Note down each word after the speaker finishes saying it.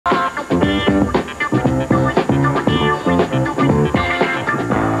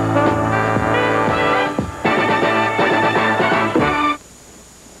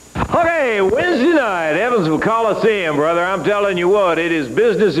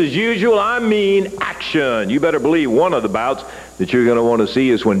business as usual. I mean action. You better believe one of the bouts that you're going to want to see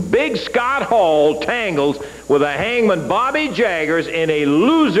is when Big Scott Hall tangles with a hangman Bobby Jaggers in a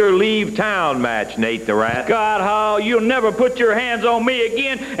loser leave town match, Nate the Rat. Scott Hall, you'll never put your hands on me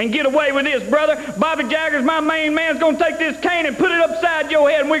again and get away with this, brother. Bobby Jaggers, my main man's going to take this cane and put it upside your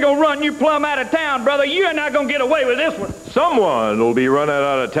head, and we're going to run you plumb out of town, brother. You're not going to get away with this one. Someone will be running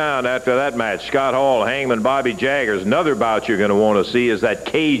out of town after that match. Scott Hall, hangman Bobby Jaggers. Another bout you're going to want to see is that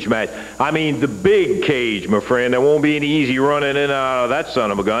cage match. I mean, the big cage, my friend. There won't be any easy running in and out of that son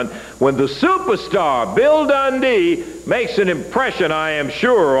of a gun. When the superstar, Bill Dundee, makes an impression, I am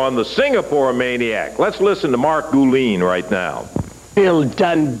sure, on the Singapore maniac. Let's listen to Mark Gullen right now. Bill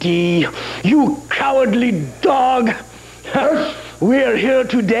Dundee, you cowardly dog. We're here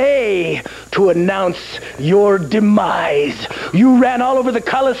today to announce your demise. You ran all over the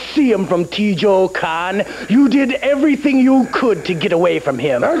Coliseum from Tijo Khan. You did everything you could to get away from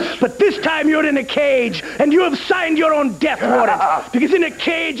him. But this time you're in a cage, and you have signed your own death warrant. Because in a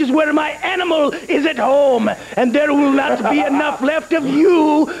cage is where my animal is at home. And there will not be enough left of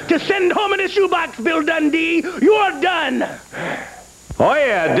you to send home in a shoebox, Bill Dundee. You're done. Oh,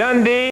 yeah, Dundee.